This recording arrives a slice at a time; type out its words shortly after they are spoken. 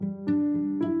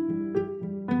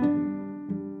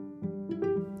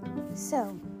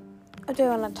what do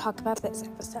I want to talk about this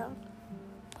episode?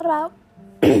 What about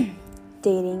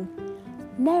dating?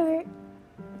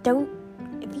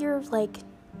 If you're like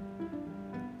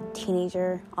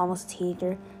teenager, almost a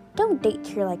teenager, don't date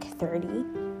till you're like 30.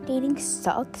 Dating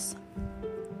sucks.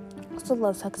 Also,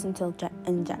 love sucks in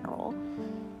general.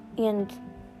 And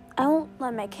I won't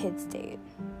let my kids date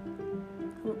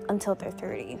until they're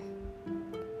 30.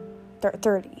 They're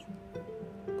 30.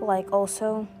 But like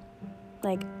also,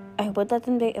 like I would let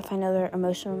them date if I know they're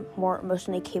more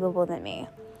emotionally capable than me.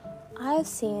 I have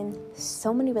seen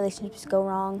so many relationships go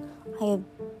wrong. I have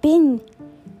been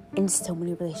in so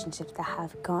many relationships that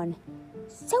have gone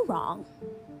so wrong.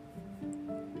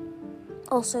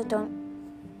 Also,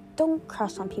 don't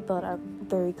crush on people that are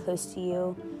very close to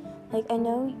you. Like, I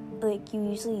know, like, you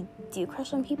usually do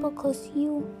crush on people close to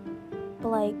you, but,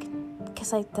 like,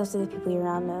 because, like, those are the people you're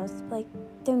around most. Like,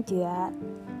 don't do that.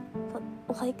 But,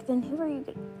 like, then who are you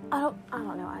I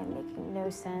don't know, I'm making no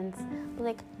sense. But,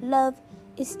 like, love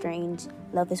is strange.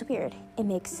 Love is weird. It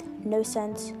makes no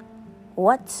sense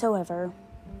whatsoever.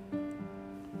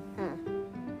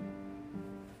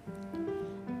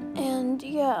 And,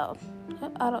 yeah,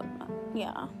 I don't know,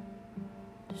 yeah.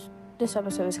 This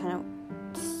episode is kind of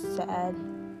sad.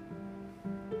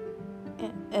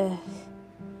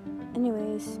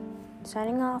 Anyways,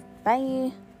 signing off.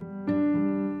 Bye.